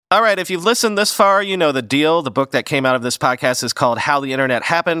All right, if you've listened this far, you know the deal. The book that came out of this podcast is called How the Internet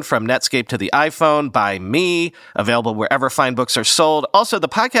Happened, From Netscape to the iPhone by me, available wherever fine books are sold. Also, the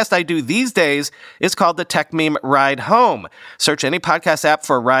podcast I do these days is called the Tech Meme Ride Home. Search any podcast app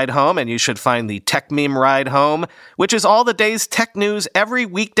for Ride Home, and you should find the Tech Meme Ride Home, which is all the day's tech news every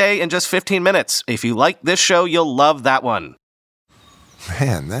weekday in just 15 minutes. If you like this show, you'll love that one.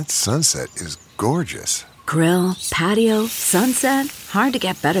 Man, that sunset is gorgeous. Grill, patio, sunset. Hard to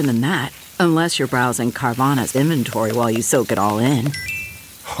get better than that. Unless you're browsing Carvana's inventory while you soak it all in.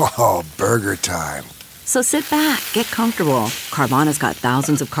 Oh, burger time. So sit back, get comfortable. Carvana's got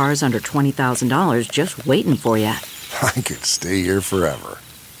thousands of cars under $20,000 just waiting for you. I could stay here forever.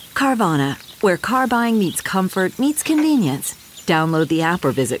 Carvana, where car buying meets comfort meets convenience. Download the app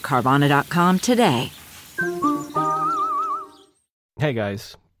or visit Carvana.com today. Hey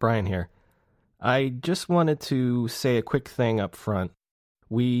guys, Brian here. I just wanted to say a quick thing up front.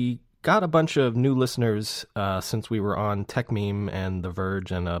 We got a bunch of new listeners since we were on TechMeme and The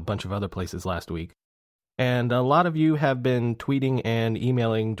Verge and a bunch of other places last week. And a lot of you have been tweeting and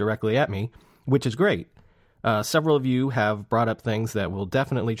emailing directly at me, which is great. Several of you have brought up things that will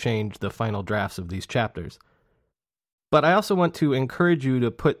definitely change the final drafts of these chapters. But I also want to encourage you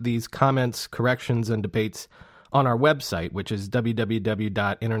to put these comments, corrections, and debates on our website, which is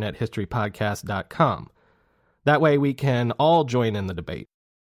www.internethistorypodcast.com. That way we can all join in the debate.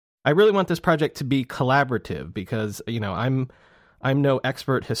 I really want this project to be collaborative because, I'm no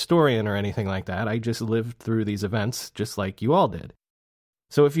expert historian or anything like that. I just lived through these events just like you all did.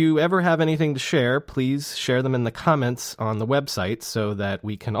 So if you ever have anything to share, please share them in the comments on the website so that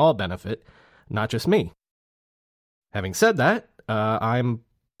we can all benefit, not just me. Having said that, I'm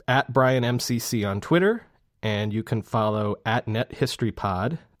at BrianMCC on Twitter, and you can follow at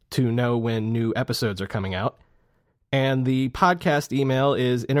NetHistoryPod to know when new episodes are coming out. And the podcast email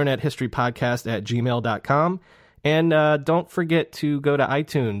is internethistorypodcast@gmail.com. And don't forget to go to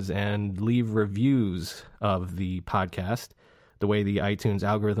iTunes and leave reviews of the podcast. The way the iTunes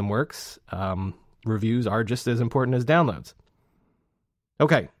algorithm works, reviews are just as important as downloads.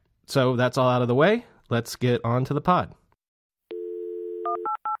 Okay, so that's all out of the way. Let's get on to the pod.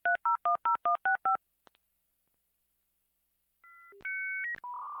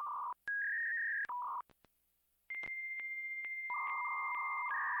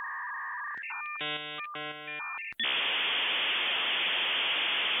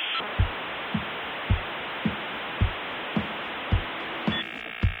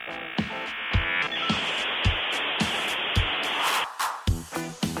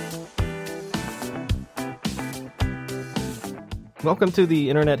 Welcome to the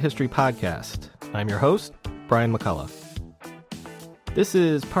Internet History Podcast. I'm your host, Brian McCullough. This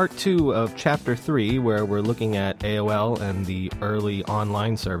is part 2 of chapter 3, where we're looking at AOL and the early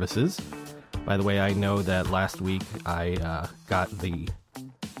online services. By the way, I know that last week I got the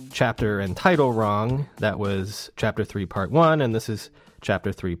chapter and title wrong. That was chapter 3, part 1, and this is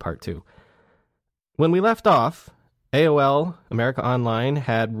chapter 3, part 2. When we left off, AOL, America Online,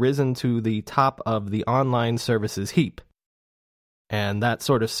 had risen to the top of the online services heap. And that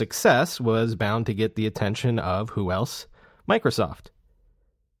sort of success was bound to get the attention of who else? Microsoft.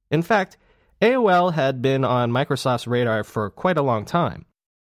 In fact, AOL had been on Microsoft's radar for quite a long time.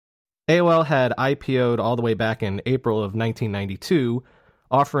 AOL had IPO'd all the way back in April of 1992,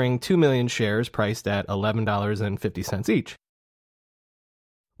 offering 2 million shares priced at $11.50 each.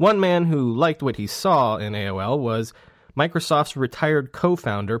 One man who liked what he saw in AOL was Microsoft's retired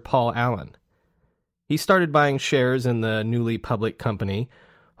co-founder, Paul Allen. He started buying shares in the newly public company,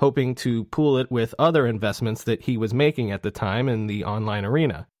 hoping to pool it with other investments that he was making at the time in the online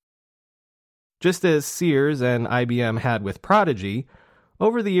arena. Just as Sears and IBM had with Prodigy,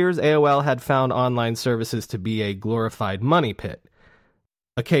 over the years AOL had found online services to be a glorified money pit.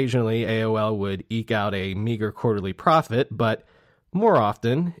 Occasionally, AOL would eke out a meager quarterly profit, but more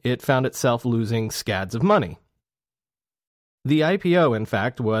often, it found itself losing scads of money. The IPO, in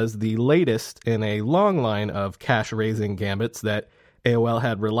fact, was the latest in a long line of cash-raising gambits that AOL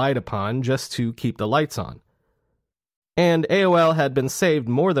had relied upon just to keep the lights on. And AOL had been saved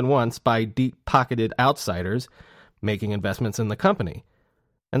more than once by deep-pocketed outsiders making investments in the company.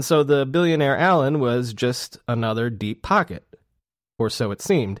 And so the billionaire Allen was just another deep pocket, or so it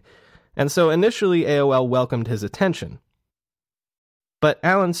seemed. And so initially AOL welcomed his attention. But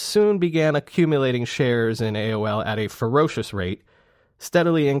Allen soon began accumulating shares in AOL at a ferocious rate,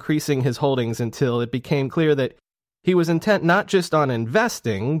 steadily increasing his holdings until it became clear that he was intent not just on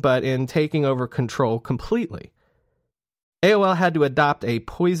investing, but in taking over control completely. AOL had to adopt a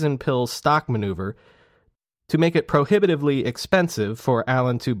poison pill stock maneuver to make it prohibitively expensive for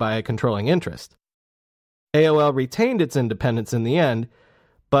Allen to buy a controlling interest. AOL retained its independence in the end,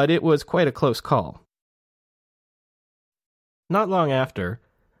 but it was quite a close call. Not long after,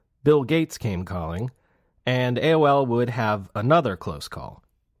 Bill Gates came calling, and AOL would have another close call.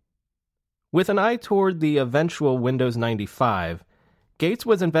 With an eye toward the eventual Windows 95, Gates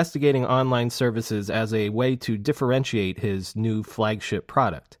was investigating online services as a way to differentiate his new flagship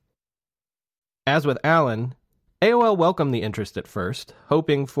product. As with Allen, AOL welcomed the interest at first,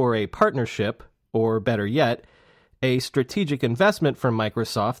 hoping for a partnership, or better yet, a strategic investment from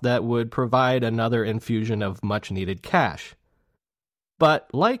Microsoft that would provide another infusion of much-needed cash. But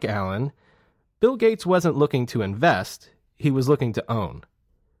like Allen, Bill Gates wasn't looking to invest, he was looking to own.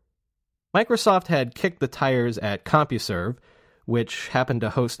 Microsoft had kicked the tires at CompuServe, which happened to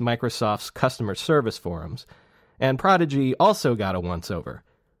host Microsoft's customer service forums, and Prodigy also got a once-over.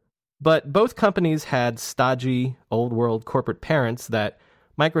 But both companies had stodgy, old-world corporate parents that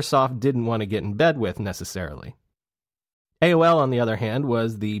Microsoft didn't want to get in bed with necessarily. AOL, on the other hand,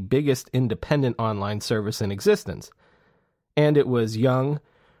 was the biggest independent online service in existence, and it was young,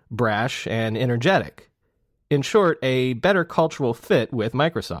 brash, and energetic. In short, a better cultural fit with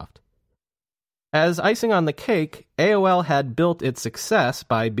Microsoft. As icing on the cake, AOL had built its success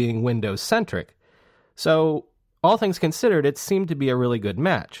by being Windows-centric, so all things considered, it seemed to be a really good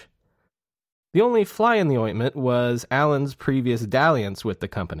match. The only fly in the ointment was Allen's previous dalliance with the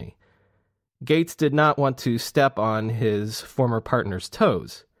company. Gates did not want to step on his former partner's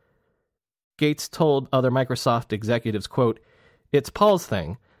toes. Gates told other Microsoft executives, quote, "It's Paul's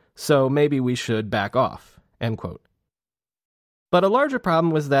thing, so maybe we should back off," end quote. But a larger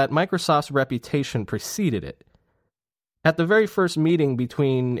problem was that Microsoft's reputation preceded it. At the very first meeting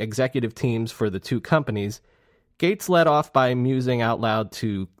between executive teams for the two companies, Gates led off by musing out loud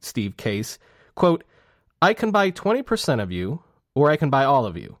to Steve Case, quote, "I can buy 20% of you, or I can buy all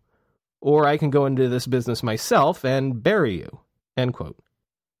of you, or I can go into this business myself and bury you," end quote.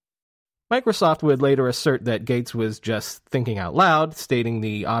 Microsoft would later assert that Gates was just thinking out loud, stating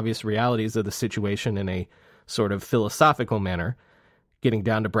the obvious realities of the situation in a sort of philosophical manner, getting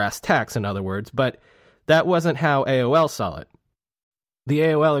down to brass tacks, in other words, but that wasn't how AOL saw it. The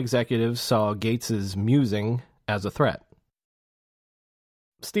AOL executives saw Gates's musing as a threat.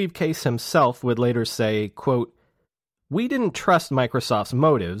 Steve Case himself would later say, quote, "We didn't trust Microsoft's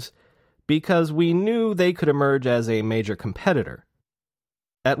motives because we knew they could emerge as a major competitor."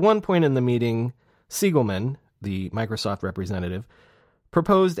 At one point in the meeting, Siegelman, the Microsoft representative,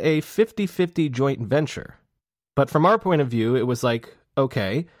 proposed a 50-50 joint venture. But from our point of view, it was like,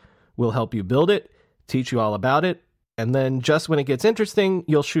 okay, we'll help you build it, teach you all about it, and then just when it gets interesting,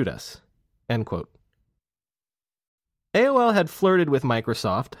 you'll shoot us, end quote. AOL had flirted with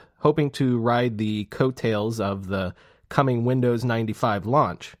Microsoft, hoping to ride the coattails of the coming Windows 95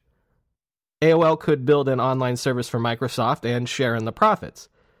 launch. AOL could build an online service for Microsoft and share in the profits.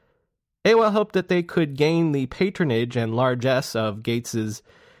 AOL hoped that they could gain the patronage and largesse of Gates's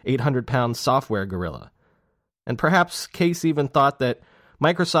 800-pound software gorilla. And perhaps Case even thought that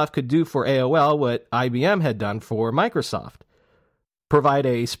Microsoft could do for AOL what IBM had done for Microsoft, provide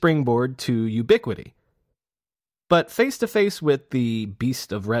a springboard to ubiquity. But face-to-face with the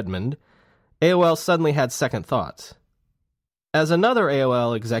Beast of Redmond, AOL suddenly had second thoughts. As another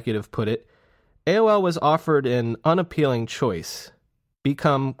AOL executive put it, AOL was offered an unappealing choice: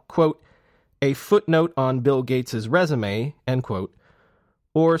 become, quote, "a footnote on Bill Gates' resume," end quote,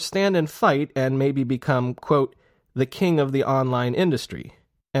 or stand and fight and maybe become, quote, "the king of the online industry,"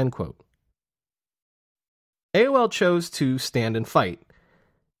 end quote. AOL chose to stand and fight.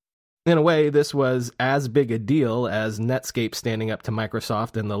 In a way, this was as big a deal as Netscape standing up to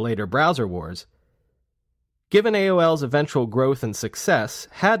Microsoft in the later browser wars. Given AOL's eventual growth and success,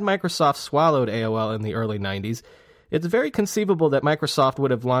 had Microsoft swallowed AOL in the early 90s, it's very conceivable that Microsoft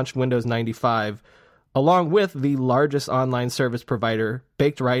would have launched Windows 95 along with the largest online service provider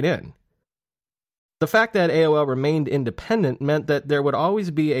baked right in. The fact that AOL remained independent meant that there would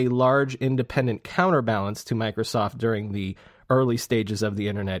always be a large independent counterbalance to Microsoft during the early stages of the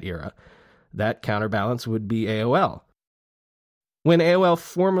Internet era. That counterbalance would be AOL. When AOL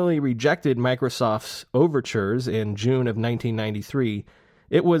formally rejected Microsoft's overtures in June of 1993,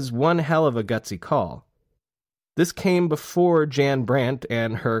 it was one hell of a gutsy call. This came before Jan Brandt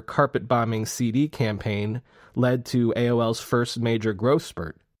and her carpet-bombing CD campaign led to AOL's first major growth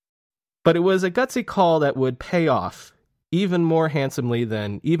spurt. But it was a gutsy call that would pay off, even more handsomely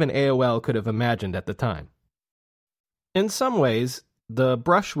than even AOL could have imagined at the time. In some ways, the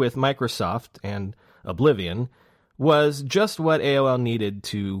brush with Microsoft and Oblivion was just what AOL needed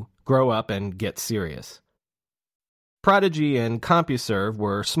to grow up and get serious. Prodigy and CompuServe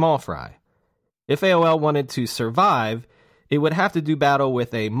were small fry. If AOL wanted to survive, it would have to do battle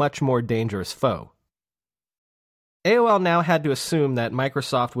with a much more dangerous foe. AOL now had to assume that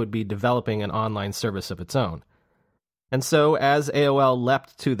Microsoft would be developing an online service of its own. And so, as AOL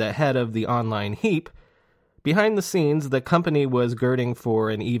leapt to the head of the online heap, behind the scenes, the company was girding for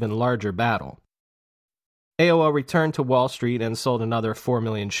an even larger battle. AOL returned to Wall Street and sold another 4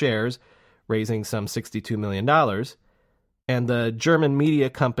 million shares, raising some $62 million, and the German media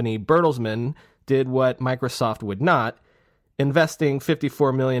company Bertelsmann did what Microsoft would not, investing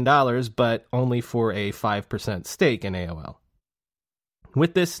 $54 million, but only for a 5% stake in AOL.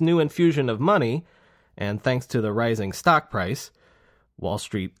 With this new infusion of money, and thanks to the rising stock price, Wall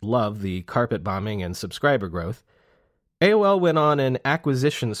Street loved the carpet bombing and subscriber growth, AOL went on an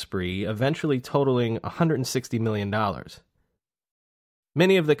acquisition spree, eventually totaling $160 million.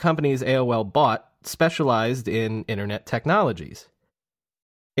 Many of the companies AOL bought specialized in internet technologies.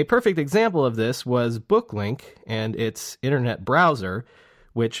 A perfect example of this was BookLink and its internet browser,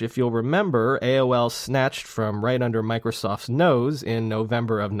 which, if you'll remember, AOL snatched from right under Microsoft's nose in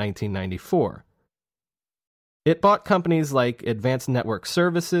November of 1994. It bought companies like Advanced Network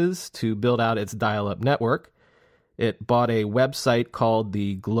Services to build out its dial-up network. It bought a website called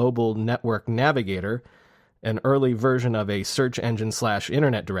the Global Network Navigator, an early version of a search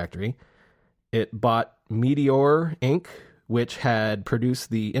engine/internet directory. It bought Meteor, Inc., which had produced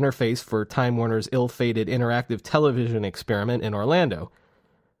the interface for Time Warner's ill-fated interactive television experiment in Orlando.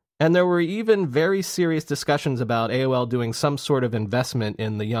 And there were even very serious discussions about AOL doing some sort of investment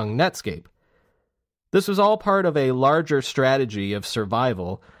in the young Netscape. This was all part of a larger strategy of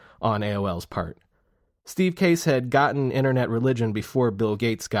survival on AOL's part. Steve Case had gotten internet religion before Bill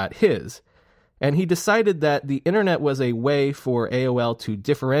Gates got his, and he decided that the internet was a way for AOL to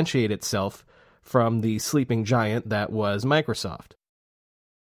differentiate itself from the sleeping giant that was Microsoft.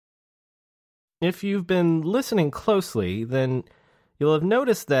 If you've been listening closely, then you'll have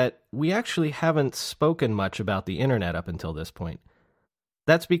noticed that we actually haven't spoken much about the internet up until this point.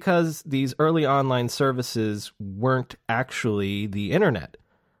 That's because these early online services weren't actually the internet.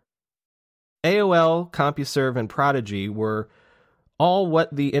 AOL, CompuServe, and Prodigy were all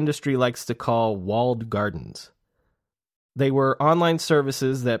what the industry likes to call walled gardens. They were online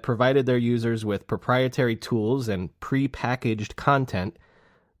services that provided their users with proprietary tools and pre-packaged content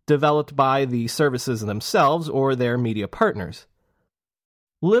developed by the services themselves or their media partners.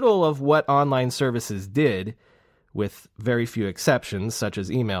 Little of what online services did, with very few exceptions, such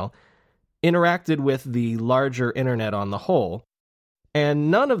as email, interacted with the larger internet on the whole, and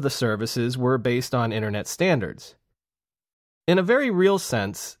none of the services were based on internet standards. In a very real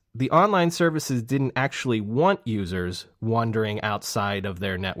sense, the online services didn't actually want users wandering outside of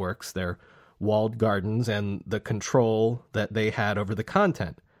their networks, their walled gardens, and the control that they had over the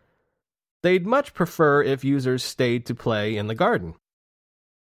content. They'd much prefer if users stayed to play in the garden.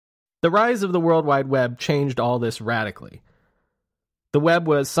 The rise of the World Wide Web changed all this radically. The web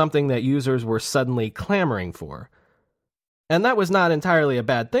was something that users were suddenly clamoring for. And that was not entirely a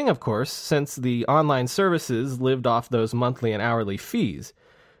bad thing, of course, since the online services lived off those monthly and hourly fees.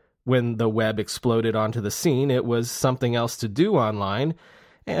 When the web exploded onto the scene, it was something else to do online,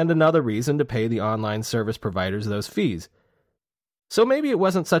 and another reason to pay the online service providers those fees. So maybe it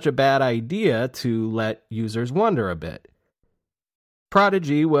wasn't such a bad idea to let users wander a bit.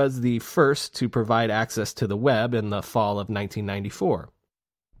 Prodigy was the first to provide access to the web in the fall of 1994.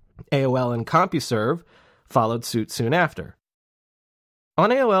 AOL and CompuServe followed suit soon after. On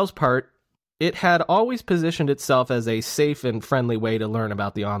AOL's part, it had always positioned itself as a safe and friendly way to learn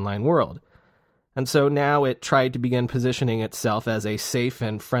about the online world, and so now it tried to begin positioning itself as a safe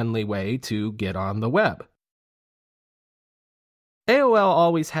and friendly way to get on the web. AOL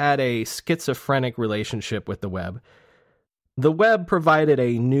always had a schizophrenic relationship with the web. The web provided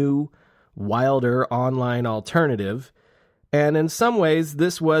a new, wilder online alternative, and in some ways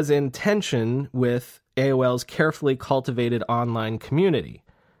this was in tension with AOL's carefully cultivated online community.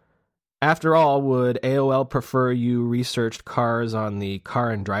 After all, would AOL prefer you researched cars on the Car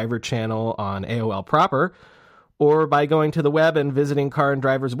and Driver channel on AOL proper, or by going to the web and visiting Car and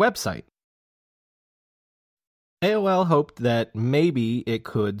Driver's website? AOL hoped that maybe it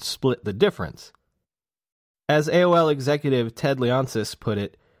could split the difference. As AOL executive Ted Leonsis put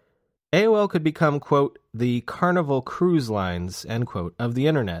it, AOL could become, quote, the Carnival Cruise Lines, end quote, of the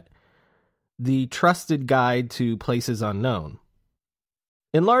internet, the trusted guide to places unknown.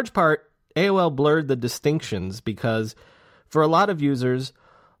 In large part, AOL blurred the distinctions because, for a lot of users,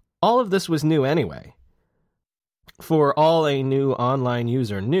 all of this was new anyway. For all a new online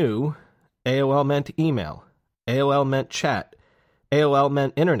user knew, AOL meant email, AOL meant chat. AOL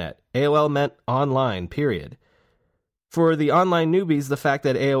meant internet. AOL meant online, period. For the online newbies, the fact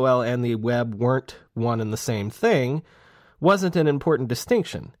that AOL and the web weren't one and the same thing wasn't an important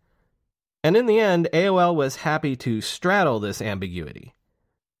distinction. And in the end, AOL was happy to straddle this ambiguity.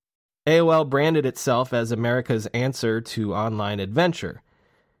 AOL branded itself as America's answer to online adventure.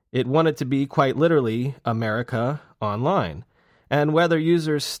 It wanted to be, quite literally, America online. And whether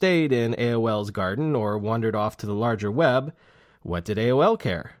users stayed in AOL's garden or wandered off to the larger web, what did AOL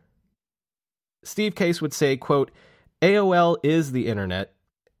care? Steve Case would say, quote, AOL is the internet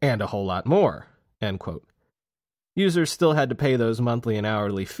and a whole lot more, end quote. Users still had to pay those monthly and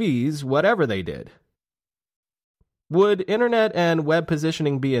hourly fees, whatever they did. Would internet and web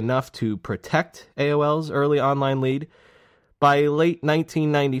positioning be enough to protect AOL's early online lead? By late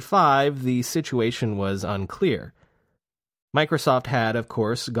 1995, the situation was unclear. Microsoft had, of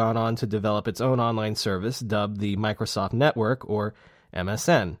course, gone on to develop its own online service dubbed the Microsoft Network, or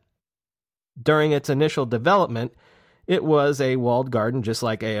MSN. During its initial development, it was a walled garden just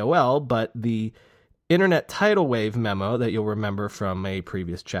like AOL, but the Internet Tidal Wave memo that you'll remember from a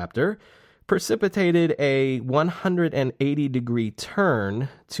previous chapter precipitated a 180-degree turn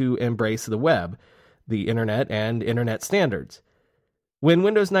to embrace the web, the internet, and internet standards. When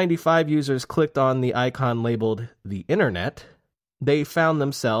Windows 95 users clicked on the icon labeled the Internet, they found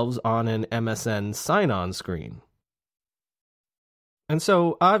themselves on an MSN sign-on screen. And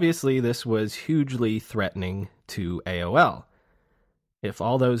so, obviously, this was hugely threatening to AOL. If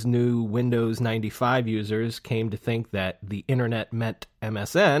all those new Windows 95 users came to think that the Internet meant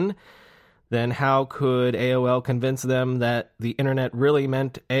MSN, then how could AOL convince them that the Internet really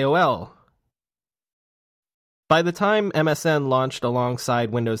meant AOL? By the time MSN launched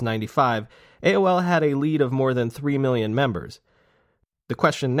alongside Windows 95, AOL had a lead of more than 3 million members. The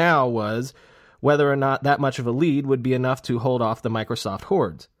question now was whether or not that much of a lead would be enough to hold off the Microsoft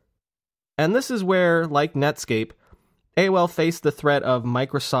hordes. And this is where, like Netscape, AOL faced the threat of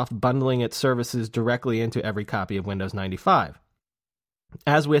Microsoft bundling its services directly into every copy of Windows 95.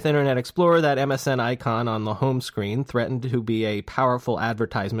 As with Internet Explorer, that MSN icon on the home screen threatened to be a powerful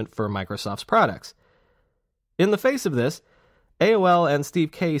advertisement for Microsoft's products. In the face of this, AOL and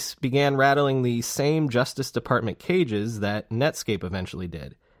Steve Case began rattling the same Justice Department cages that Netscape eventually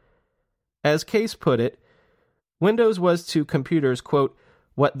did. As Case put it, Windows was to computers, quote,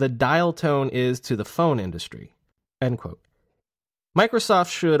 what the dial tone is to the phone industry, end quote. Microsoft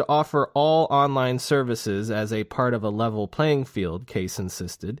should offer all online services as a part of a level playing field, Case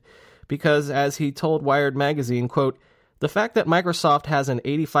insisted, because, as he told Wired magazine, quote, the fact that Microsoft has an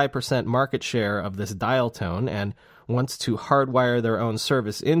 85% market share of this dial tone and wants to hardwire their own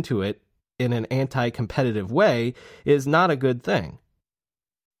service into it in an anti-competitive way is not a good thing.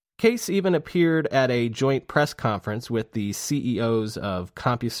 Case even appeared at a joint press conference with the CEOs of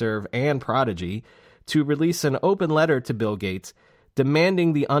CompuServe and Prodigy to release an open letter to Bill Gates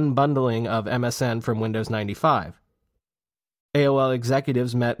demanding the unbundling of MSN from Windows 95. AOL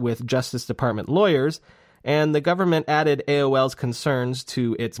executives met with Justice Department lawyers, and the government added AOL's concerns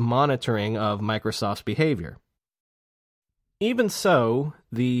to its monitoring of Microsoft's behavior. Even so,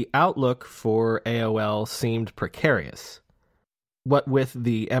 the outlook for AOL seemed precarious. What with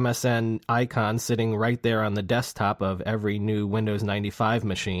the MSN icon sitting right there on the desktop of every new Windows 95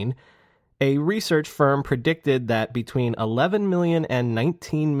 machine, a research firm predicted that between 11 million and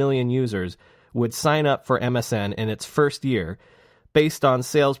 19 million users would sign up for MSN in its first year, based on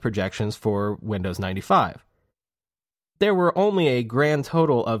sales projections for Windows 95. There were only a grand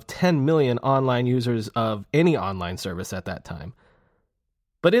total of 10 million online users of any online service at that time.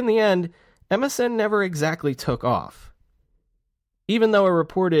 But in the end, MSN never exactly took off. Even though a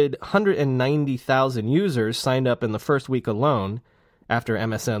reported 190,000 users signed up in the first week alone, after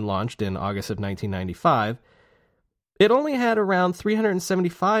MSN launched in August of 1995, it only had around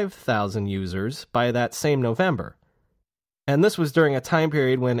 375,000 users by that same November. And this was during a time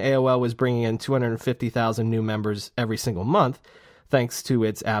period when AOL was bringing in 250,000 new members every single month, thanks to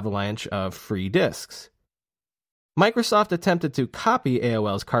its avalanche of free disks. Microsoft attempted to copy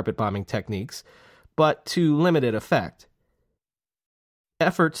AOL's carpet bombing techniques, but to limited effect.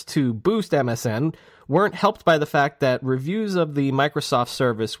 Efforts to boost MSN weren't helped by the fact that reviews of the Microsoft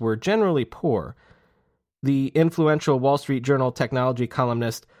service were generally poor. The influential Wall Street Journal technology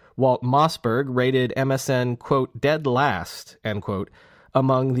columnist Walt Mossberg rated MSN, quote, dead last, end quote,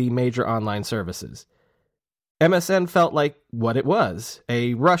 among the major online services. MSN felt like what it was,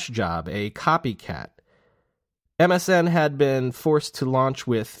 a rush job, a copycat. MSN had been forced to launch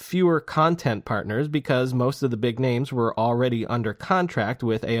with fewer content partners because most of the big names were already under contract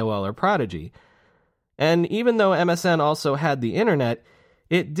with AOL or Prodigy. And even though MSN also had the internet,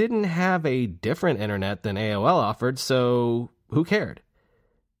 it didn't have a different internet than AOL offered, so who cared?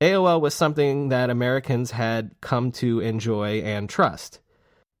 AOL was something that Americans had come to enjoy and trust.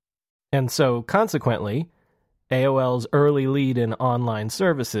 And so, consequently, AOL's early lead in online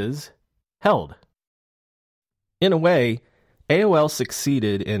services held. In a way, AOL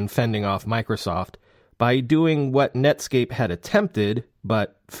succeeded in fending off Microsoft by doing what Netscape had attempted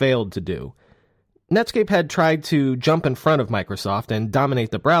but failed to do. Netscape had tried to jump in front of Microsoft and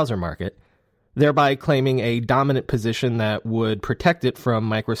dominate the browser market, thereby claiming a dominant position that would protect it from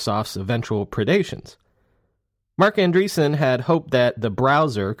Microsoft's eventual predations. Mark Andreessen had hoped that the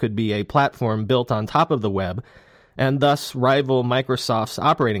browser could be a platform built on top of the web and thus rival Microsoft's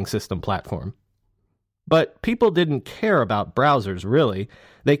operating system platform. But people didn't care about browsers, really.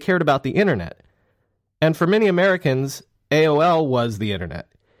 They cared about the internet. And for many Americans, AOL was the internet.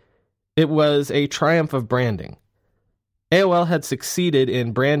 It was a triumph of branding. AOL had succeeded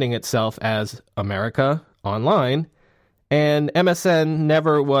in branding itself as America Online, and MSN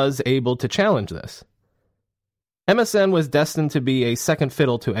never was able to challenge this. MSN was destined to be a second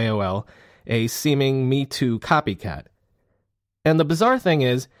fiddle to AOL, a seeming Me Too copycat. And the bizarre thing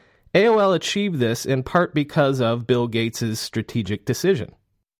is, AOL achieved this in part because of Bill Gates' strategic decision.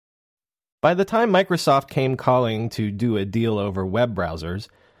 By the time Microsoft came calling to do a deal over web browsers,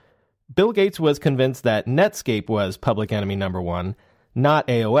 Bill Gates was convinced that Netscape was public enemy number one, not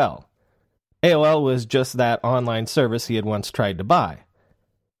AOL. AOL was just that online service he had once tried to buy.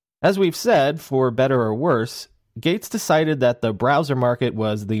 As we've said, for better or worse, Gates decided that the browser market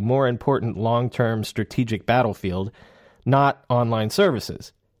was the more important long-term strategic battlefield, not online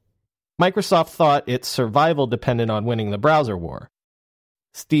services. Microsoft thought its survival depended on winning the browser war.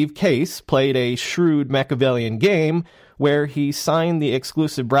 Steve Case played a shrewd Machiavellian game where he signed the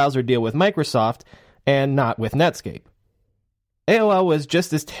exclusive browser deal with Microsoft and not with Netscape. AOL was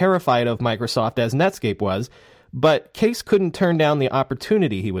just as terrified of Microsoft as Netscape was, but Case couldn't turn down the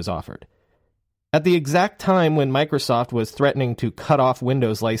opportunity he was offered. At the exact time when Microsoft was threatening to cut off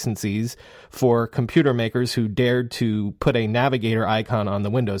Windows licensees for computer makers who dared to put a navigator icon on the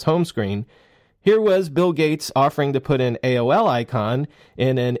Windows home screen, here was Bill Gates offering to put an AOL icon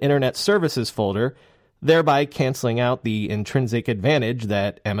in an Internet Services folder, thereby canceling out the intrinsic advantage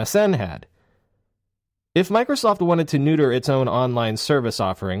that MSN had. If Microsoft wanted to neuter its own online service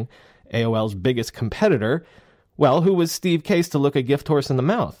offering, AOL's biggest competitor, well, who was Steve Case to look a gift horse in the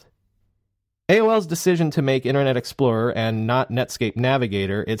mouth? AOL's decision to make Internet Explorer and not Netscape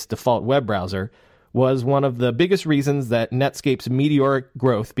Navigator its default web browser was one of the biggest reasons that Netscape's meteoric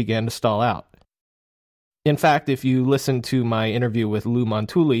growth began to stall out. In fact, if you listen to my interview with Lou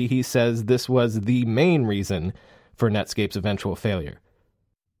Montulli, he says this was the main reason for Netscape's eventual failure.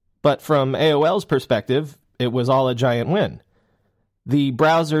 But from AOL's perspective, it was all a giant win. The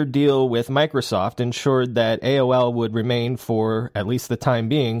browser deal with Microsoft ensured that AOL would remain, for at least the time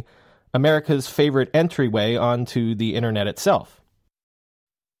being, America's favorite entryway onto the internet itself.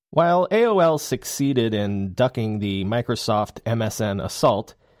 While AOL succeeded in ducking the Microsoft MSN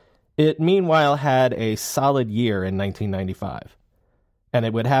assault, it meanwhile had a solid year in 1995. And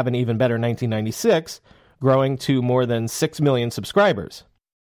it would have an even better 1996, growing to more than 6 million subscribers.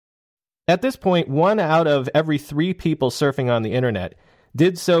 At this point, 1 out of every 3 people surfing on the internet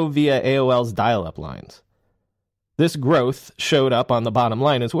did so via AOL's dial-up lines. This growth showed up on the bottom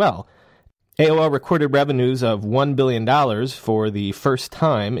line as well. AOL recorded revenues of $1 billion for the first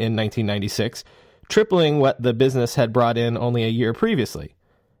time in 1996, tripling what the business had brought in only a year previously.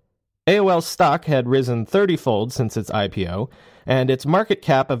 AOL's stock had risen 30-fold since its IPO, and its market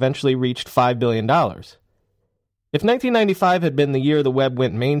cap eventually reached $5 billion. If 1995 had been the year the web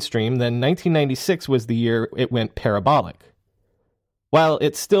went mainstream, then 1996 was the year it went parabolic. While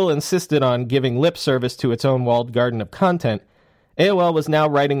it still insisted on giving lip service to its own walled garden of content, AOL was now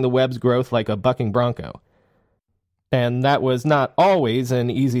riding the web's growth like a bucking bronco. And that was not always an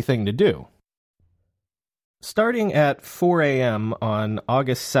easy thing to do. Starting at 4 a.m. on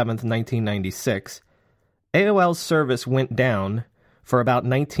August 7th, 1996, AOL's service went down for about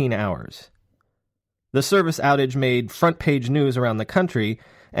 19 hours. The service outage made front-page news around the country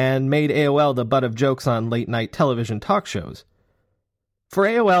and made AOL the butt of jokes on late-night television talk shows. For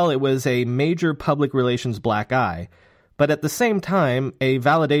AOL, it was a major public relations black eye, but at the same time, a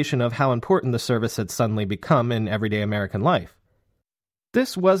validation of how important the service had suddenly become in everyday American life.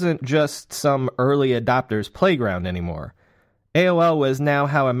 This wasn't just some early adopter's playground anymore. AOL was now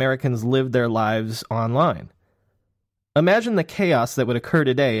how Americans lived their lives online. Imagine the chaos that would occur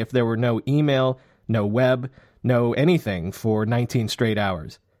today if there were no email, no web, no anything for 19 straight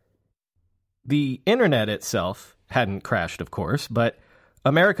hours. The internet itself hadn't crashed, of course, but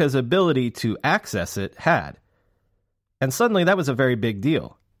America's ability to access it had. And suddenly that was a very big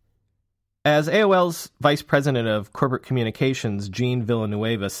deal. As AOL's Vice President of Corporate Communications, Gene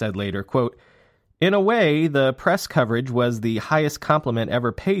Villanueva, said later, quote, "In a way, the press coverage was the highest compliment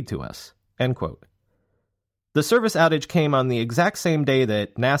ever paid to us," end quote. The service outage came on the exact same day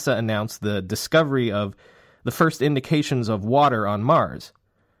that NASA announced the discovery of the first indications of water on Mars.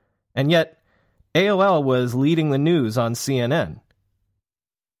 And yet, AOL was leading the news on CNN.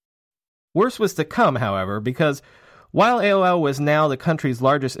 Worse was to come, however, because while AOL was now the country's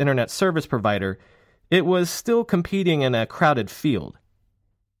largest internet service provider, it was still competing in a crowded field.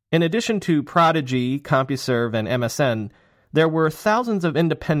 In addition to Prodigy, CompuServe, and MSN, there were thousands of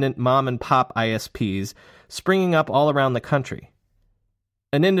independent mom-and-pop ISPs springing up all around the country.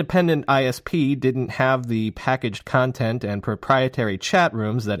 An independent ISP didn't have the packaged content and proprietary chat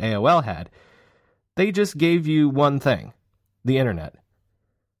rooms that AOL had. They just gave you one thing, the internet.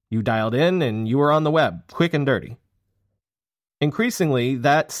 You dialed in and you were on the web, quick and dirty. Increasingly,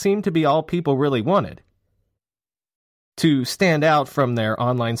 that seemed to be all people really wanted. To stand out from their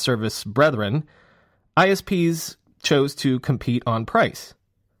online service brethren, ISPs chose to compete on price.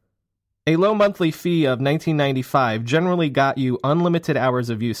 A low monthly fee of $19.95 generally got you unlimited hours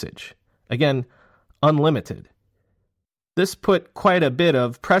of usage. Again, unlimited. This put quite a bit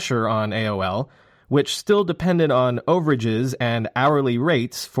of pressure on AOL, which still depended on overages and hourly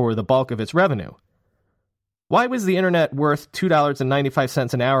rates for the bulk of its revenue. Why was the internet worth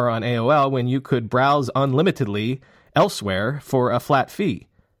 $2.95 an hour on AOL when you could browse unlimitedly elsewhere for a flat fee?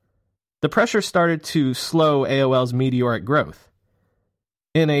 The pressure started to slow AOL's meteoric growth.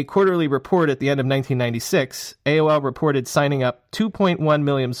 In a quarterly report at the end of 1996, AOL reported signing up 2.1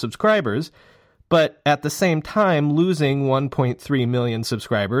 million subscribers, but at the same time losing 1.3 million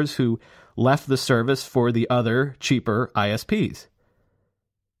subscribers who left the service for the other, cheaper ISPs.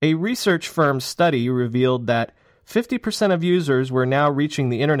 A research firm's study revealed that 50% of users were now reaching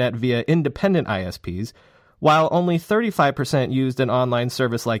the internet via independent ISPs, while only 35% used an online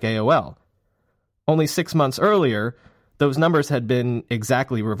service like AOL. Only 6 months earlier, those numbers had been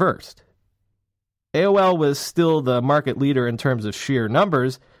exactly reversed. AOL was still the market leader in terms of sheer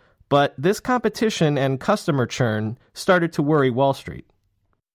numbers, but this competition and customer churn started to worry Wall Street.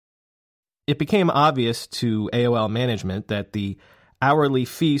 It became obvious to AOL management that the hourly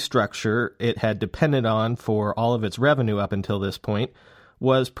fee structure it had depended on for all of its revenue up until this point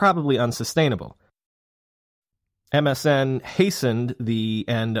was probably unsustainable. MSN hastened the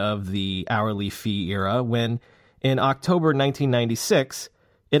end of the hourly fee era when, in October 1996,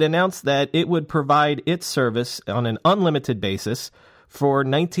 it announced that it would provide its service on an unlimited basis for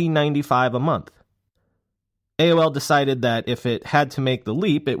 $19.95 a month. AOL decided that if it had to make the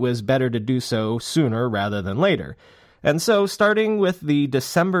leap, it was better to do so sooner rather than later. And so, starting with the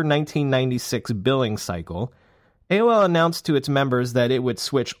December 1996 billing cycle, AOL announced to its members that it would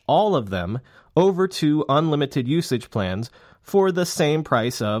switch all of them over to unlimited usage plans for the same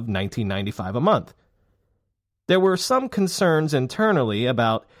price of $19.95 a month. There were some concerns internally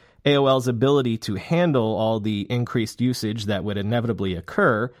about AOL's ability to handle all the increased usage that would inevitably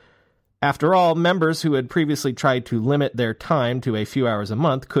occur. After all, members who had previously tried to limit their time to a few hours a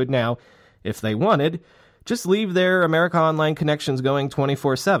month could now, if they wanted, just leave their America Online connections going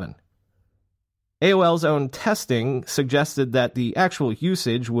 24/7. AOL's own testing suggested that the actual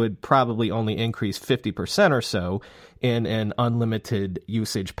usage would probably only increase 50% or so in an unlimited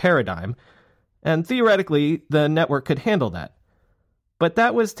usage paradigm, and theoretically, the network could handle that. But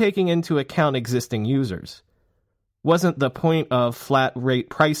that was taking into account existing users. Wasn't the point of flat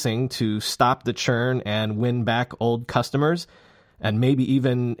rate pricing to stop the churn and win back old customers, and maybe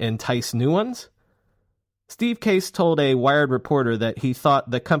even entice new ones? Steve Case told a Wired reporter that he thought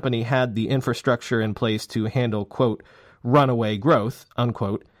the company had the infrastructure in place to handle, quote, runaway growth,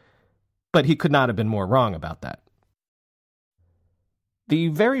 unquote, but he could not have been more wrong about that. The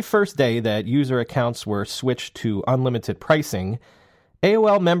very first day that user accounts were switched to unlimited pricing,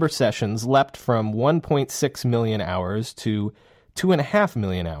 AOL member sessions leapt from 1.6 million hours to 2.5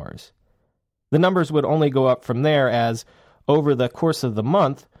 million hours. The numbers would only go up from there as, over the course of the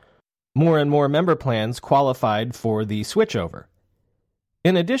month, more and more member plans qualified for the switchover.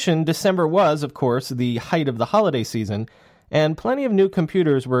 In addition, December was, of course, the height of the holiday season, and plenty of new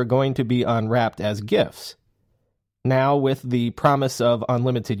computers were going to be unwrapped as gifts. Now, with the promise of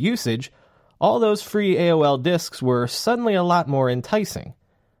unlimited usage, all those free AOL disks were suddenly a lot more enticing.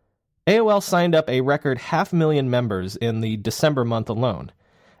 AOL signed up a record 500,000 members in the December month alone,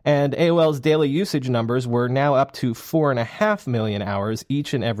 and AOL's daily usage numbers were now up to 4.5 million hours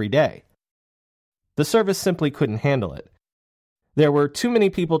each and every day. The service simply couldn't handle it. There were too many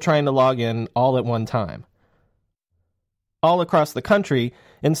people trying to log in all at one time. All across the country,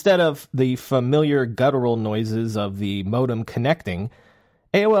 instead of the familiar guttural noises of the modem connecting,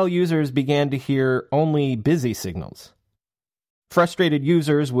 AOL users began to hear only busy signals. Frustrated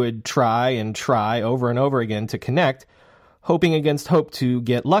users would try over and over again to connect, hoping against hope to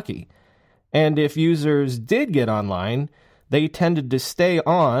get lucky. And if users did get online, they tended to stay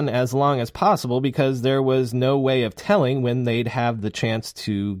on as long as possible because there was no way of telling when they'd have the chance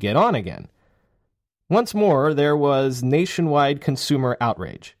to get on again. Once more, there was nationwide consumer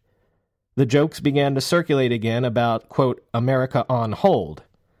outrage. The jokes began to circulate again about, quote, America on hold.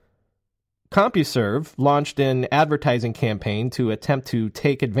 CompuServe launched an advertising campaign to attempt to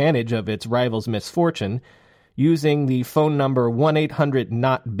take advantage of its rival's misfortune using the phone number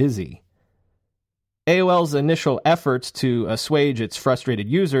 1-800-NOT-BUSY. AOL's initial efforts to assuage its frustrated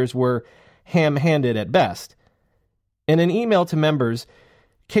users were ham-handed at best. In an email to members,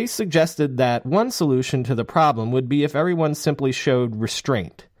 Case suggested that one solution to the problem would be if everyone simply showed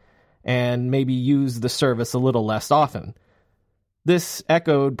restraint and maybe used the service a little less often. This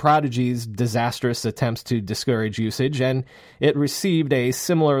echoed Prodigy's disastrous attempts to discourage usage, and it received a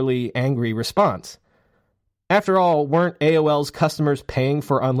similarly angry response. After all, weren't AOL's customers paying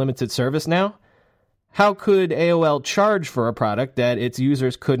for unlimited service now? How could AOL charge for a product that its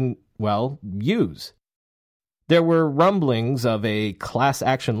users couldn't, use? There were rumblings of a class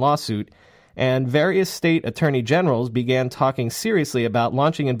action lawsuit, and various state attorney generals began talking seriously about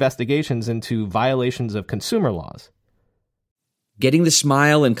launching investigations into violations of consumer laws. Getting the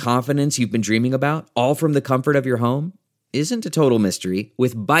smile and confidence you've been dreaming about, all from the comfort of your home, isn't a total mystery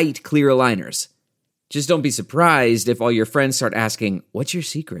with Byte clear aligners. Just don't be surprised if all your friends start asking, "What's your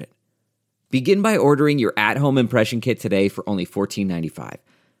secret?" Begin by ordering your at-home impression kit today for only $14.95.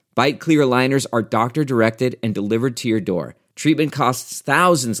 Byte clear aligners are doctor-directed and delivered to your door. Treatment costs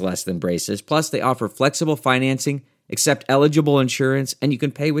thousands less than braces, plus they offer flexible financing, accept eligible insurance, and you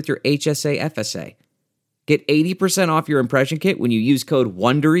can pay with your HSA FSA. Get 80% off your impression kit when you use code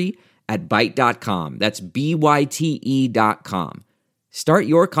WONDERY at Byte.com. That's BYTE.com. Start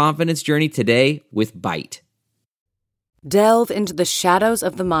your confidence journey today with Byte. Delve into the shadows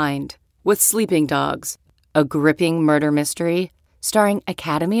of the mind with Sleeping Dogs, a gripping murder mystery starring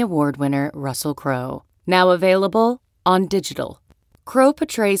Academy Award winner Russell Crowe. Now available on digital. Crowe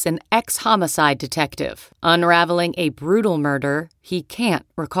portrays an ex-homicide detective unraveling a brutal murder he can't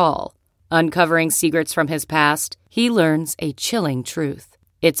recall. Uncovering secrets from his past, he learns a chilling truth.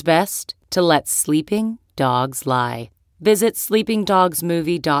 It's best to let sleeping dogs lie. Visit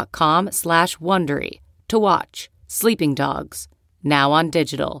sleepingdogsmovie.com/Wondery to watch Sleeping Dogs, now on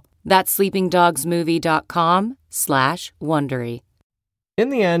digital. That's sleepingdogsmovie.com/Wondery. In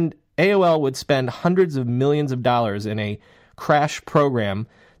the end, AOL would spend hundreds of millions of dollars in a crash program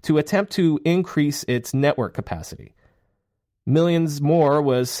to attempt to increase its network capacity. Millions more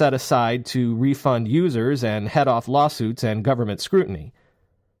was set aside to refund users and head off lawsuits and government scrutiny.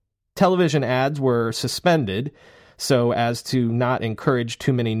 Television ads were suspended so as to not encourage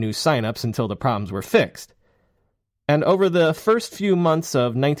too many new signups until the problems were fixed. And over the first few months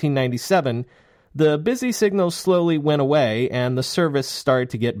of 1997, the busy signals slowly went away and the service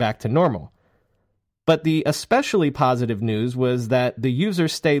started to get back to normal. But the especially positive news was that the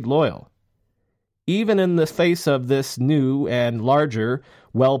users stayed loyal. Even in the face of this new and larger,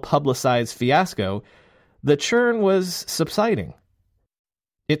 well-publicized fiasco, the churn was subsiding.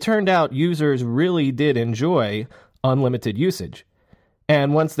 It turned out users really did enjoy unlimited usage.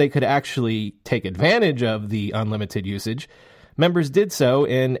 And once they could actually take advantage of the unlimited usage, members did so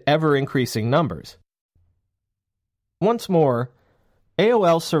in ever-increasing numbers. Once more,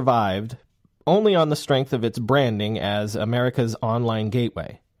 AOL survived only on the strength of its branding as America's online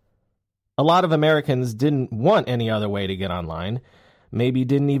gateway. A lot of Americans didn't want any other way to get online, maybe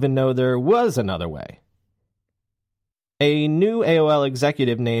didn't even know there was another way. A new AOL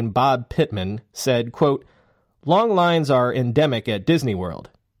executive named Bob Pittman said, quote, "Long lines are endemic at Disney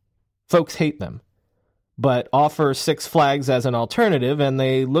World. Folks hate them, but offer Six Flags as an alternative and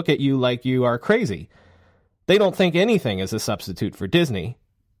they look at you like you are crazy. They don't think anything is a substitute for Disney."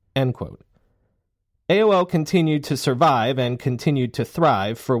 End quote. AOL continued to survive and continued to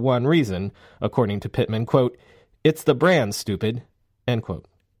thrive for one reason, according to Pittman, quote, "It's the brand, stupid." End quote.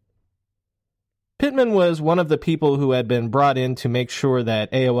 Pittman was one of the people who had been brought in to make sure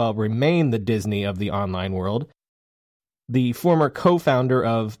that AOL remained the Disney of the online world. The former co-founder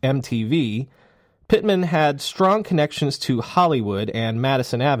of MTV, Pittman had strong connections to Hollywood and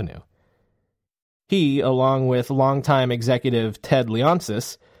Madison Avenue. He, along with longtime executive Ted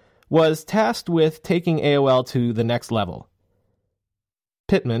Leonsis, was tasked with taking AOL to the next level.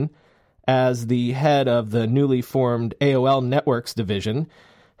 Pittman, as the head of the newly formed AOL Networks division,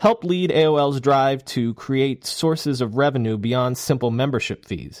 helped lead AOL's drive to create sources of revenue beyond simple membership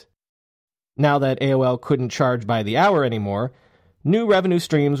fees. Now that AOL couldn't charge by the hour anymore, new revenue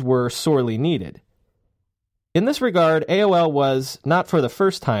streams were sorely needed. In this regard, AOL was, not for the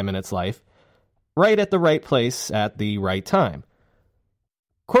first time in its life, right at the right place at the right time.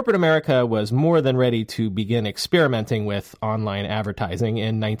 Corporate America was more than ready to begin experimenting with online advertising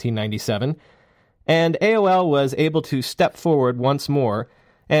in 1997, and AOL was able to step forward once more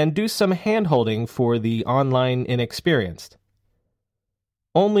and do some hand-holding for the online inexperienced.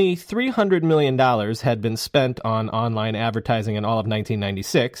 Only $300 million had been spent on online advertising in all of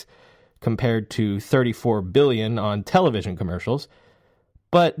 1996, compared to $34 billion on television commercials,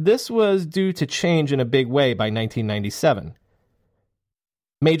 but this was due to change in a big way by 1997.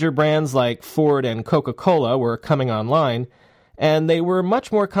 Major brands like Ford and Coca-Cola were coming online, and they were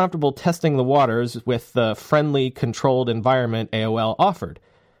much more comfortable testing the waters with the friendly, controlled environment AOL offered,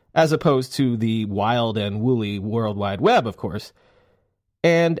 as opposed to the wild and woolly World Wide Web, of course.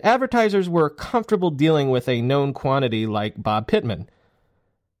 And advertisers were comfortable dealing with a known quantity like Bob Pittman.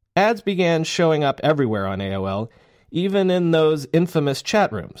 Ads began showing up everywhere on AOL, even in those infamous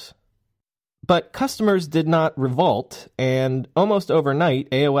chat rooms. But customers did not revolt, and almost overnight,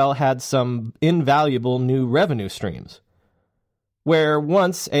 AOL had some invaluable new revenue streams. Where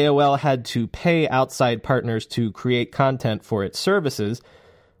once AOL had to pay outside partners to create content for its services,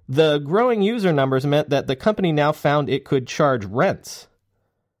 the growing user numbers meant that the company now found it could charge rents.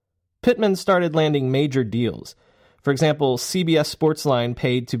 Pittman started landing major deals. For example, CBS Sportsline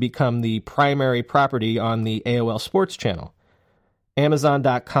paid to become the primary property on the AOL Sports channel.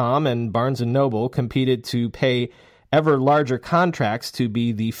 Amazon.com and Barnes & Noble competed to pay ever larger contracts to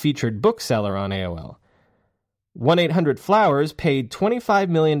be the featured bookseller on AOL. 1-800-Flowers paid $25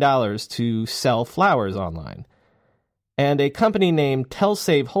 million to sell flowers online. And a company named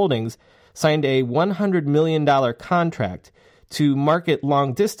Telsave Holdings signed a $100 million contract to market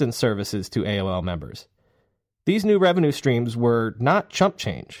long-distance services to AOL members. These new revenue streams were not chump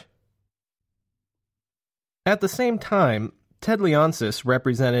change. At the same time, Ted Leonsis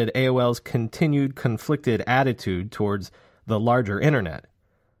represented AOL's continued conflicted attitude towards the larger internet.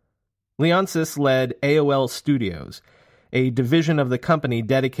 Leonsis led AOL Studios, a division of the company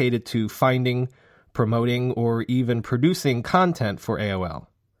dedicated to finding, promoting, or even producing content for AOL.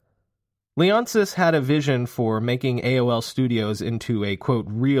 Leonsis had a vision for making AOL Studios into a, quote,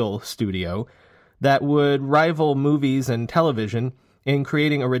 real studio that would rival movies and television in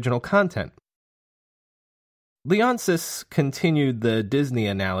creating original content. Leonsis continued the Disney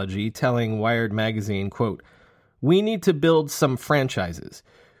analogy, telling Wired magazine, quote, "We need to build some franchises.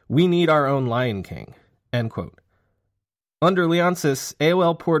 We need our own Lion King," end quote. Under Leonsis,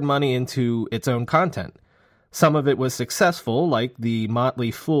 AOL poured money into its own content. Some of it was successful, like the Motley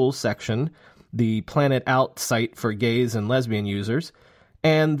Fool section, the Planet Out site for gays and lesbian users,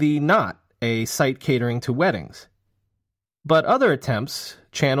 and the Knot, a site catering to weddings. But other attempts,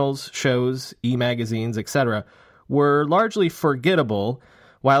 channels, shows, e-magazines, etc., were largely forgettable,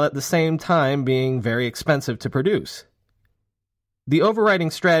 while at the same time being very expensive to produce. The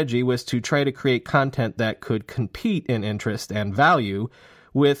overriding strategy was to try to create content that could compete in interest and value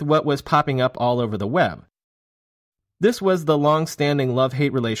with what was popping up all over the web. This was the long-standing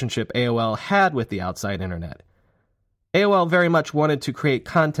love-hate relationship AOL had with the outside internet. AOL very much wanted to create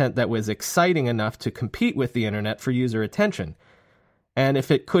content that was exciting enough to compete with the internet for user attention. And if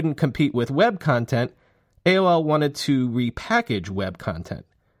it couldn't compete with web content, AOL wanted to repackage web content.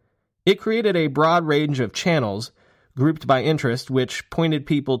 It created a broad range of channels, grouped by interest, which pointed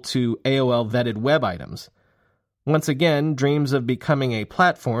people to AOL-vetted web items. Once again, dreams of becoming a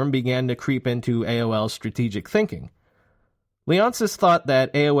platform began to creep into AOL's strategic thinking. Leonsis thought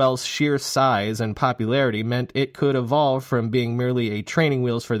that AOL's sheer size and popularity meant it could evolve from being merely a training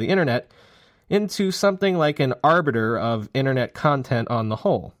wheels for the internet into something like an arbiter of internet content on the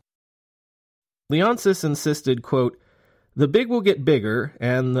whole. Leonsis insisted, quote, "The big will get bigger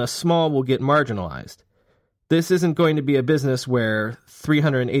and the small will get marginalized. This isn't going to be a business where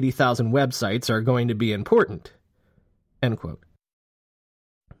 380,000 websites are going to be important," end quote.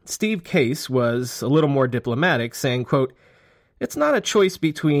 Steve Case was a little more diplomatic, saying, quote, "It's not a choice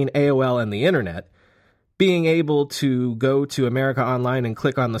between AOL and the internet. Being able to go to America Online and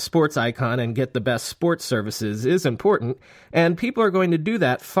click on the sports icon and get the best sports services is important, and people are going to do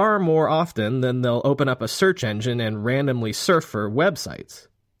that far more often than they'll open up a search engine and randomly surf for websites,"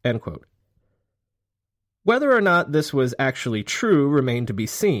 end quote. Whether or not this was actually true remained to be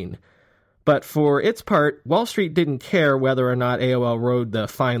seen. But for its part, Wall Street didn't care whether or not AOL rode the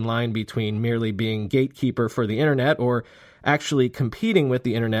fine line between merely being gatekeeper for the internet or actually competing with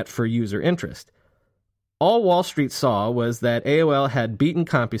the internet for user interest. All Wall Street saw was that AOL had beaten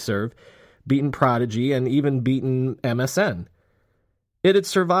CompuServe, beaten Prodigy, and even beaten MSN. It had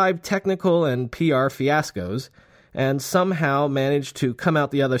survived technical and PR fiascos, and somehow managed to come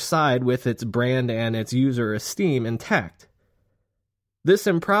out the other side with its brand and its user esteem intact. This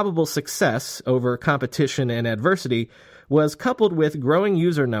improbable success over competition and adversity was coupled with growing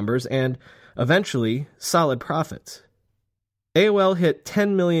user numbers and, eventually, solid profits. AOL hit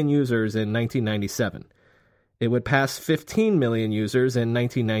 10 million users in 1997. It would pass 15 million users in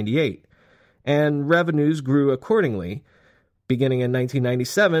 1998, and revenues grew accordingly. Beginning in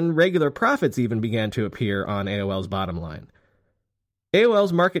 1997, regular profits even began to appear on AOL's bottom line.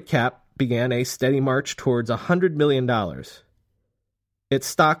 AOL's market cap began a steady march towards $100 million. Its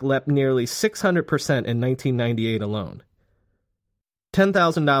stock leapt nearly 600% in 1998 alone.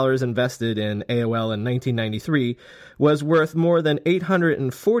 $10,000 invested in AOL in 1993 was worth more than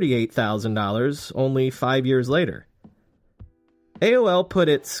 $848,000 only 5 years later. AOL put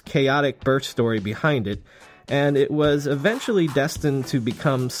its chaotic birth story behind it, and it was eventually destined to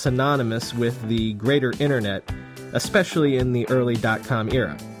become synonymous with the greater internet, especially in the early .com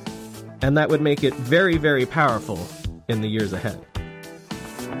era. And that would make it very, very powerful in the years ahead.